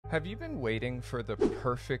Have you been waiting for the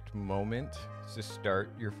perfect moment to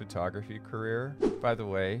start your photography career? By the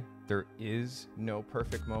way, there is no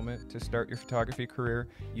perfect moment to start your photography career.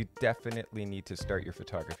 You definitely need to start your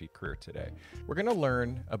photography career today. We're going to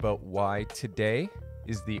learn about why today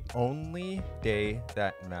is the only day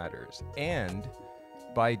that matters. And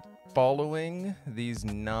by following these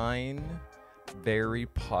 9 very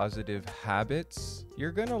positive habits,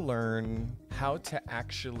 you're going to learn how to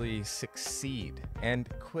actually succeed. And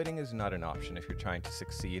quitting is not an option if you're trying to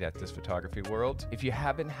succeed at this photography world. If you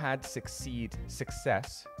haven't had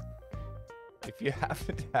success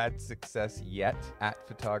yet at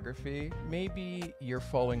photography, maybe you're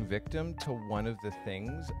falling victim to one of the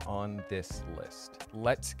things on this list.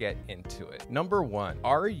 Let's get into it. Number 1,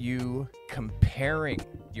 are you comparing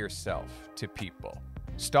yourself to people?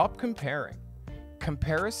 Stop comparing.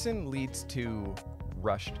 Comparison leads to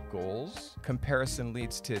rushed goals. Comparison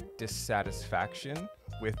leads to dissatisfaction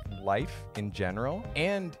with life in general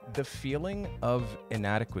and the feeling of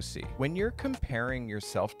inadequacy. When you're comparing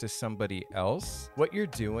yourself to somebody else, what you're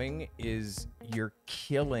doing is you're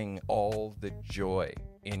killing all the joy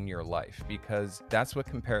in your life, because that's what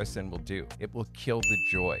comparison will do. It will kill the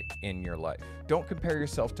joy in your life. Don't compare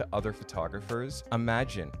yourself to other photographers.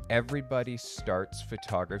 Imagine everybody starts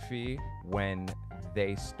photography when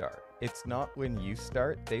they start. It's not when you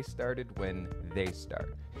start. They started when they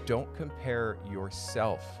start. Don't compare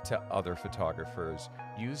yourself to other photographers.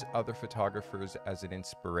 Use other photographers as an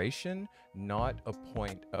inspiration, not a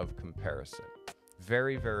point of comparison.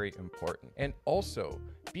 Very, very important. And also,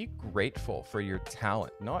 be grateful for your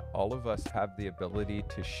talent. Not all of us have the ability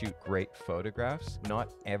to shoot great photographs.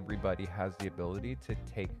 Not everybody has the ability to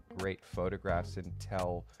take great photographs and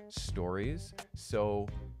tell stories. So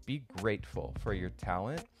be grateful for your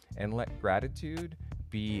talent and let gratitude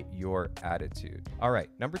be your attitude. All right,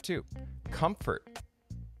 number 2, comfort.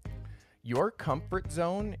 Your comfort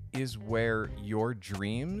zone is where your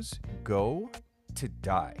dreams go to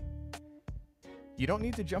die. You don't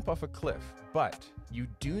need to jump off a cliff, but you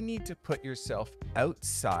do need to put yourself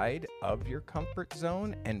outside of your comfort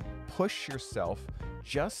zone and push yourself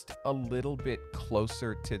just a little bit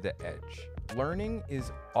closer to the edge. Learning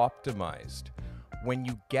is optimized when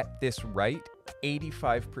you get this right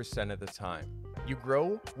 85% of the time. You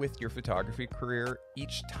grow with your photography career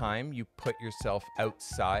each time you put yourself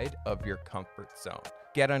outside of your comfort zone.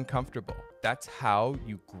 Get uncomfortable. That's how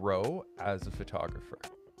you grow as a photographer.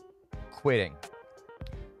 Quitting.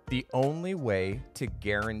 The only way to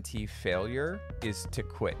guarantee failure is to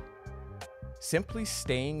quit. Simply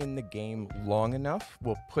staying in the game long enough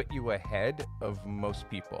will put you ahead of most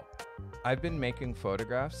people. I've been making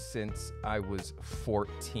photographs since I was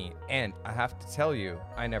 14, and I have to tell you,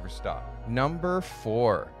 I never stopped. Number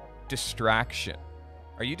 4, distraction.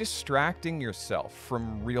 Are you distracting yourself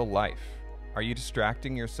from real life? Are you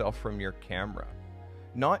distracting yourself from your camera?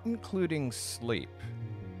 Not including sleep.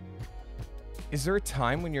 Is there a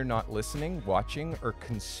time when you're not listening, watching, or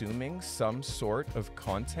consuming some sort of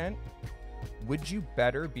content? Would you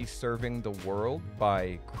better be serving the world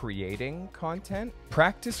by creating content?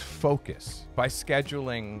 Practice focus by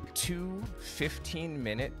scheduling 2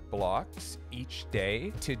 15-minute blocks each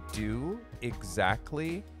day to do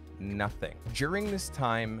exactly nothing. During this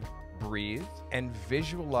time, breathe and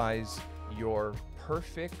visualize your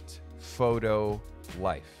perfect photo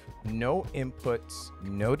life. No inputs,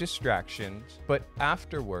 no distractions, but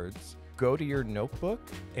afterwards, go to your notebook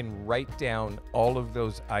and write down all of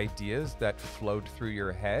those ideas that flowed through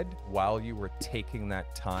your head while you were taking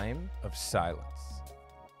that time of silence.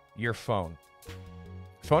 Your phone.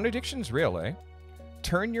 Phone addiction's real, eh?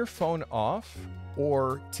 Turn your phone off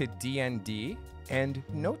or to DND and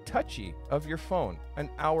no touchy of your phone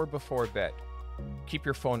an hour before bed. Keep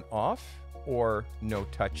your phone off or no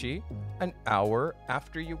touchy an hour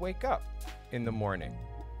after you wake up in the morning,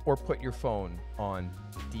 or put your phone on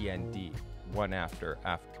DND 1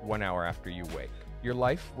 hour after you wake. Your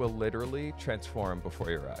life will literally transform before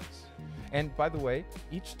your eyes. And by the way,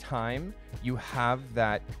 each time you have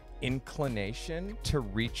that inclination to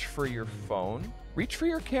reach for your phone, reach for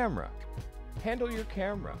your camera. Handle your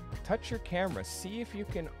camera, touch your camera, see if you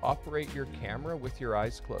can operate your camera with your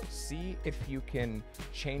eyes closed. See if you can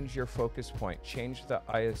change your focus point, change the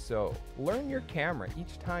ISO. Learn your camera.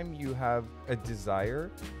 Each time you have a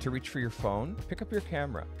desire to reach for your phone, pick up your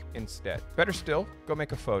camera instead. Better still, go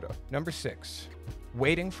make a photo. Number 6,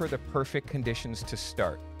 waiting for the perfect conditions to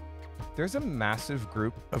start. There's a massive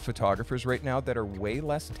group of photographers right now that are way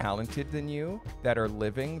less talented than you, that are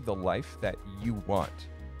living the life that you want,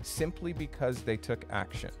 simply because they took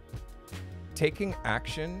action. Taking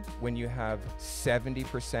action when you have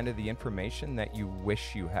 70% of the information that you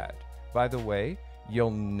wish you had. By the way,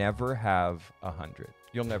 you'll never have 100.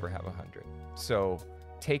 You'll never have 100. So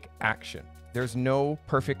take action. There's no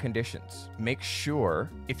perfect conditions. Make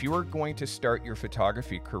sure if you are going to start your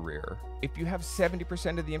photography career, if you have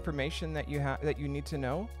 70% of the information that you need to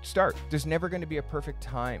know, start. There's never going to be a perfect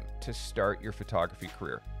time to start your photography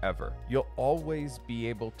career, ever. You'll always be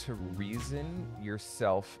able to reason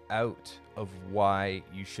yourself out of why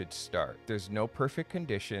you should start. There's no perfect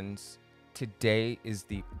conditions. Today is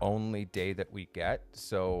the only day that we get.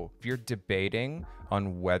 So if you're debating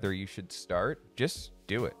on whether you should start, just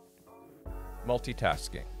do it.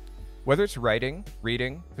 Multitasking. Whether it's writing,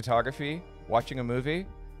 reading, photography, watching a movie,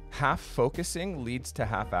 half focusing leads to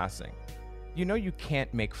half-assing. You know you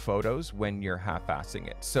can't make photos when you're half-assing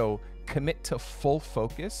it. So commit to full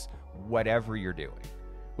focus, whatever you're doing.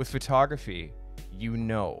 With photography, you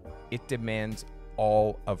know it demands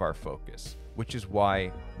all of our focus, which is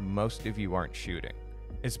why most of you aren't shooting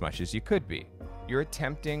as much as you could be. You're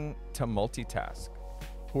attempting to multitask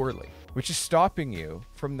poorly, which is stopping you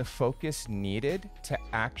from the focus needed to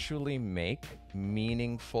actually make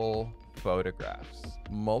meaningful photographs.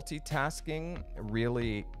 Multitasking,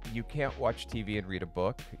 really, you can't watch TV and read a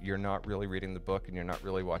book. You're not really reading the book and you're not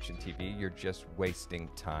really watching TV. You're just wasting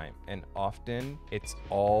time. And often it's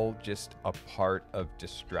all just a part of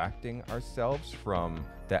distracting ourselves from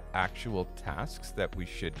the actual tasks that we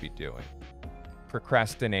should be doing.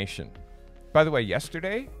 Procrastination. By the way,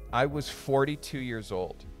 yesterday I was 42 years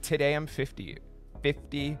old. Today I'm 52.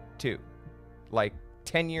 Like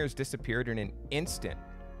 10 years disappeared in an instant.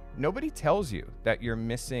 Nobody tells you that you're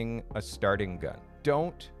missing a starting gun.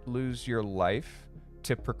 Don't lose your life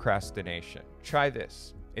to procrastination. Try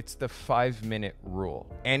this. It's the 5-minute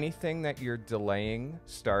rule. Anything that you're delaying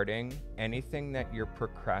starting, anything that you're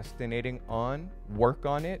procrastinating on, work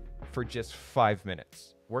on it for just 5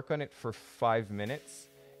 minutes. Work on it for 5 minutes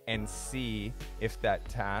and see if that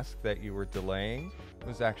task that you were delaying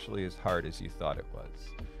was actually as hard as you thought it was.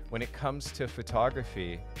 When it comes to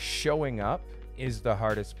photography, showing up is the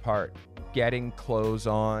hardest part. Getting clothes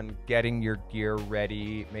on, getting your gear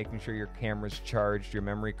ready, making sure your camera's charged, your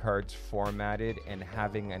memory card's formatted, and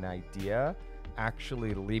having an idea,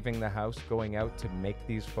 actually leaving the house, going out to make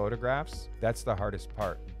these photographs, that's the hardest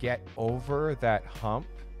part. Get over that hump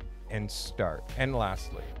and start. And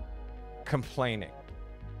lastly, complaining.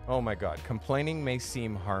 Oh my God, complaining may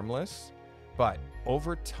seem harmless, but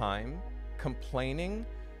over time, complaining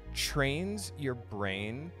trains your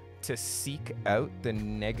brain to seek out the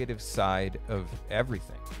negative side of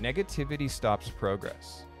everything. Negativity stops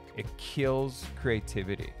progress. It kills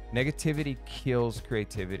creativity. Negativity kills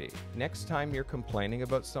creativity. Next time you're complaining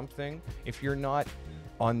about something, if you're not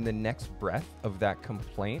on the next breath of that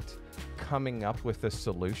complaint, coming up with a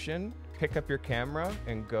solution, pick up your camera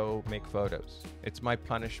and go make photos. It's my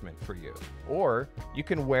punishment for you. Or you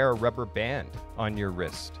can wear a rubber band on your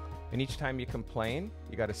wrist. And each time you complain,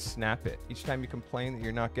 you got to snap it. Each time you complain that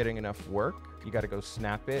you're not getting enough work, you got to go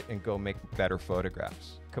snap it and go make better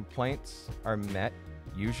photographs. Complaints are met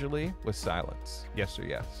usually with silence. Yes or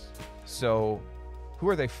yes. So who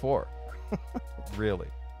are they for? Really?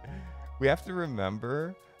 We have to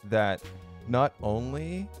remember that not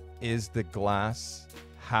only is the glass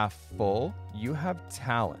half full, you have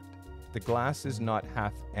talent. The glass is not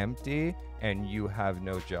half empty and you have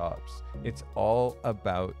no jobs. It's all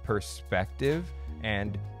about perspective,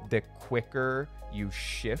 and the quicker you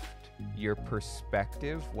shift your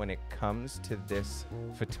perspective when it comes to this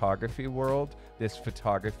photography world, this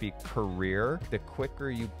photography career, the quicker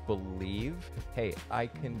you believe, hey, I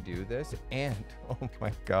can do this, and oh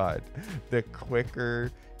my God, the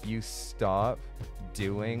quicker you stop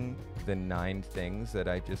doing the 9 things that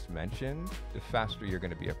I just mentioned, the faster you're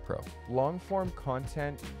going to be a pro. Long form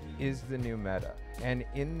content is the new meta. And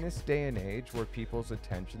in this day and age where people's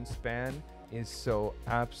attention span is so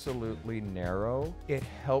absolutely narrow, it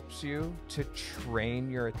helps you to train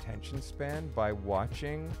your attention span by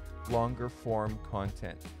watching longer form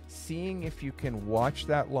content. Seeing if you can watch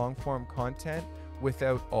that long form content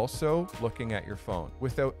without also looking at your phone,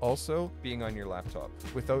 without also being on your laptop,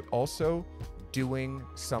 without also doing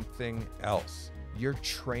something else. You're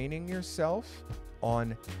training yourself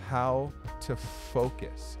on how to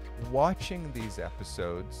focus. Watching these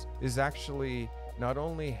episodes is actually not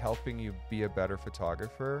only helping you be a better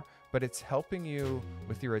photographer, but it's helping you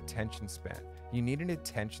with your attention span. You need an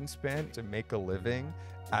attention span to make a living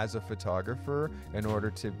as a photographer in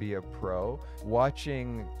order to be a pro.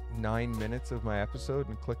 Watching 9 minutes of my episode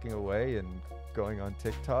and clicking away and going on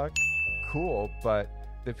TikTok, cool, but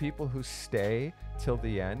The people who stay till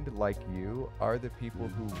the end, like you, are the people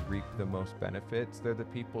who reap the most benefits. They're the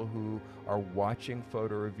people who are watching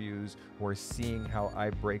photo reviews, who are seeing how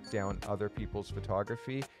I break down other people's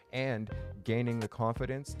photography and gaining the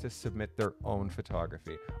confidence to submit their own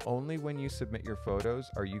photography. Only when you submit your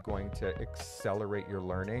photos are you going to accelerate your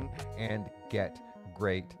learning and get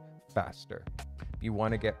great faster. If you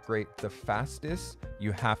want to get great the fastest,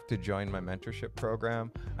 you have to join my mentorship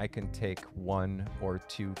program. I can take 1 or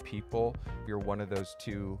 2 people. If you're one of those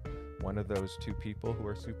two people who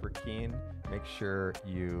are super keen, make sure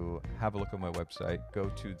you have a look at my website. Go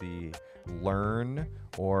to the Learn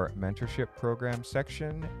or Mentorship Program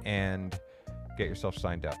section and get yourself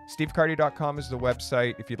signed up. stevecarty.com is the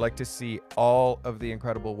website. If you'd like to see all of the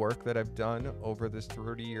incredible work that I've done over this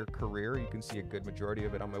 30-year career, you can see a good majority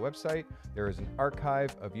of it on my website. There is an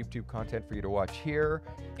archive of YouTube content for you to watch here.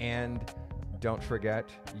 And don't forget,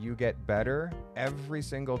 you get better every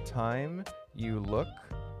single time you look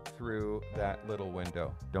through that little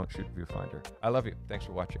window. Don't shoot viewfinder. I love you. Thanks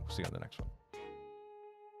for watching. See you on the next one.